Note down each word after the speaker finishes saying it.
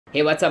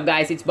Hey, what's up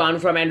guys, it's Banu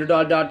from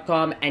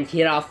Andro.com and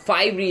here are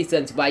 5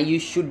 reasons why you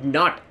should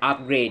not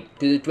upgrade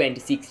to the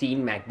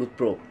 2016 MacBook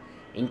Pro.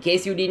 In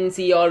case you didn't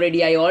see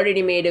already, I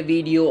already made a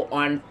video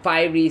on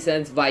 5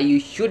 reasons why you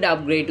should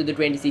upgrade to the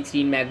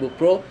 2016 MacBook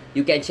Pro.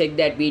 You can check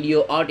that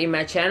video out in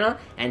my channel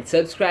and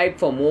subscribe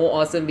for more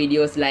awesome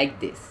videos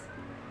like this.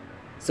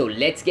 So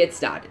let's get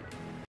started.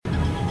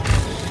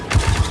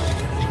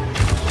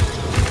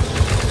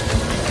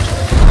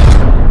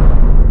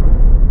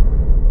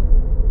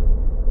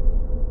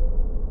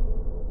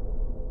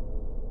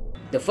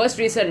 The first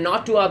reason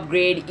not to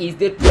upgrade is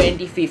the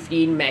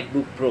 2015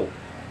 MacBook Pro.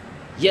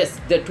 Yes,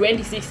 the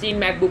 2016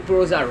 MacBook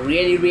Pros are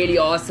really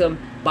awesome,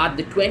 but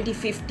the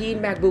 2015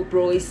 MacBook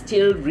Pro is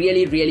still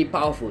really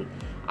powerful.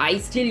 I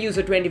still use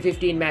a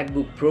 2015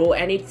 MacBook Pro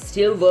and it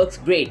still works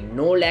great,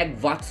 no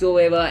lag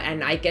whatsoever,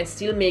 and I can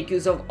still make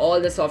use of all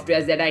the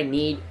softwares that I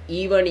need,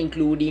 even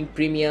including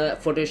Premiere,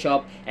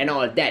 Photoshop and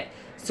all that.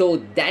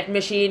 So that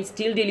machine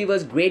still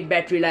delivers great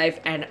battery life,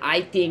 and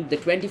I think the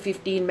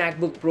 2015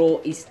 MacBook Pro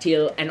is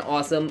still an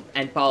awesome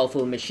and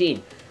powerful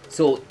machine.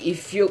 So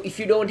if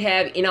you don't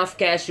have enough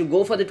cash to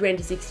go for the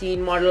 2016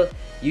 model,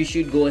 you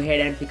should go ahead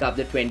and pick up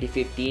the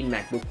 2015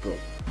 MacBook Pro.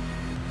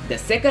 The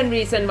second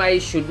reason why you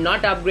should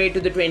not upgrade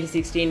to the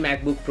 2016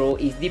 MacBook Pro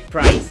is the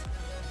price.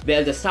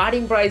 Well, the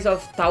starting price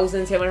of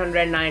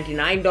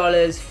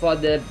 $1,799 for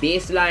the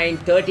baseline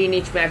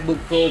 13-inch MacBook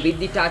Pro with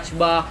the touch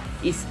bar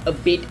is a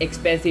bit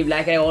expensive,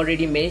 like I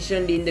already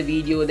mentioned in the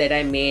video that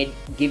I made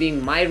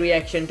giving my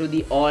reaction to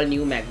the all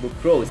new MacBook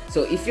Pros.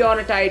 So if you're on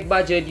a tight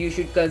budget, you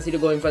should consider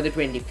going for the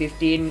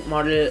 2015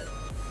 model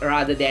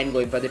rather than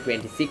going for the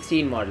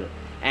 2016 model.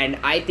 And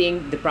I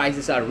think the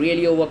prices are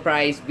really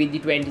overpriced with the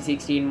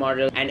 2016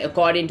 model, and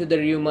according to the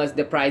rumors,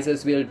 the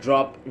prices will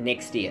drop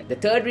next year. The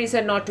third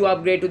reason not to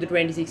upgrade to the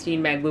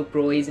 2016 MacBook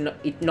Pro is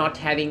it not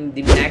having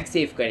the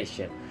MagSafe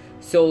connection.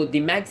 So the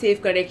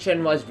MagSafe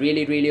connection was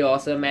really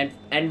awesome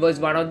and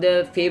was one of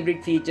the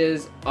favorite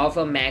features of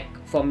a Mac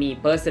for me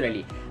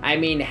personally. I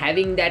mean,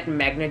 having that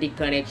magnetic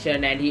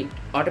connection and it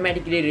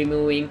automatically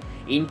removing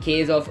in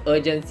case of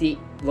urgency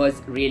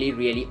was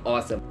really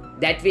awesome.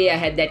 That way I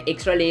had that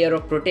extra layer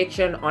of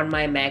protection on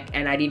my Mac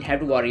and I didn't have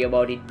to worry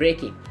about it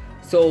breaking.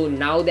 So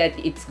now that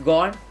it's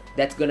gone,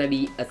 that's gonna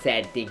be a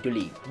sad thing to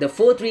leave. The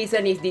fourth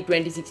reason is the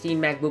 2016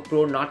 MacBook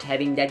Pro not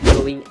having that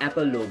glowing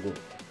Apple logo.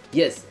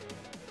 Yes,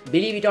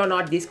 believe it or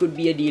not, this could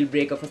be a deal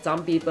breaker for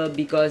some people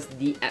because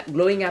the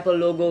glowing Apple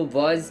logo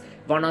was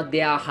one of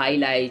their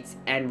highlights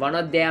and one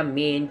of their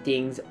main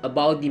things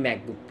about the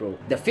MacBook Pro.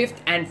 The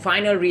fifth and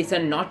final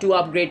reason not to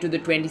upgrade to the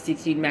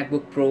 2016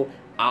 MacBook Pro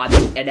are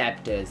the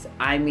adapters.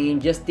 I mean,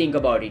 just think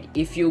about it.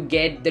 If you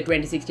get the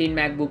 2016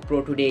 MacBook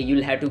Pro today,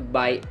 you'll have to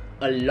buy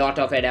a lot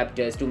of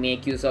adapters to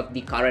make use of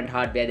the current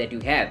hardware that you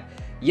have.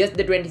 Yes,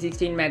 the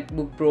 2016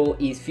 MacBook Pro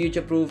is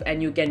future proof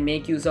and you can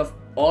make use of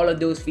all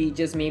of those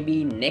features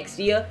maybe next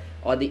year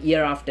or the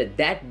year after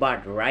that,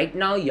 but right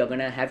now you're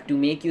gonna have to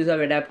make use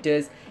of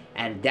adapters,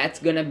 and that's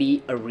gonna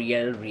be a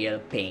real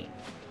pain.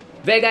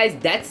 Well guys,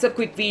 that's a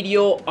quick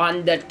video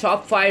on the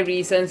top 5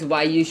 reasons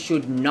why you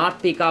should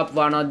not pick up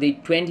one of the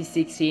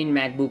 2016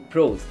 MacBook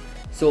Pros.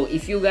 So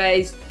if you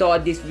guys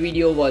thought this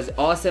video was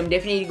awesome,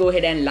 definitely go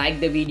ahead and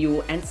like the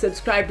video and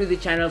subscribe to the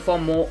channel for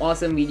more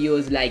awesome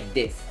videos like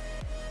this.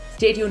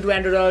 Stay tuned to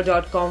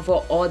Andro.com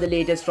for all the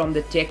latest from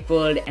the tech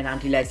world, and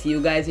until I see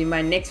you guys in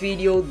my next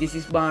video, this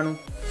is Banu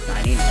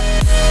signing off.